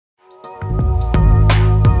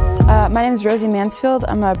My name is Rosie Mansfield.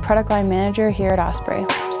 I'm a product line manager here at Osprey.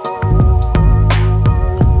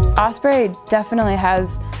 Osprey definitely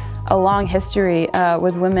has a long history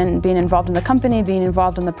with women being involved in the company, being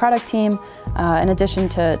involved in the product team, in addition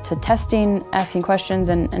to testing, asking questions,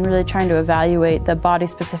 and really trying to evaluate the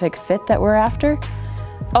body-specific fit that we're after.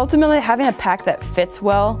 Ultimately, having a pack that fits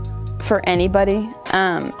well for anybody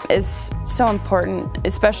is so important,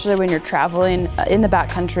 especially when you're traveling in the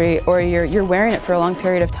backcountry or you're wearing it for a long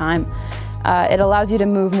period of time. It allows you to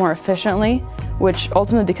move more efficiently, which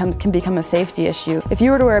ultimately can become a safety issue. If you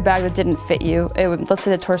were to wear a bag that didn't fit you, let's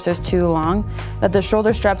say the torso is too long, that the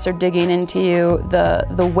shoulder straps are digging into you,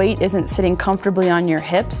 the weight isn't sitting comfortably on your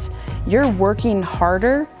hips, you're working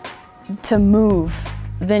harder to move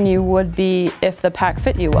than you would be if the pack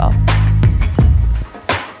fit you well.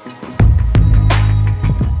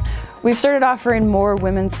 We've started offering more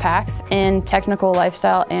women's packs in technical,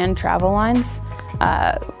 lifestyle, and travel lines.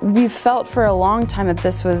 We've felt for a long time that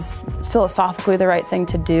this was philosophically the right thing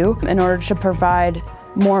to do in order to provide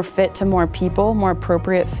more fit to more people, more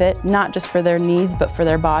appropriate fit, not just for their needs, but for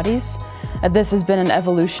their bodies. This has been an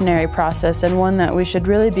evolutionary process and one that we should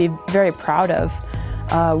really be very proud of.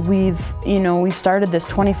 We started this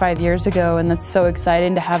 25 years ago, and it's so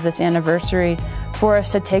exciting to have this anniversary for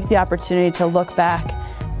us to take the opportunity to look back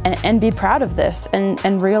and be proud of this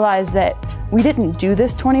and realize that we didn't do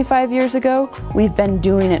this 25 years ago, we've been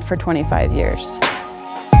doing it for 25 years.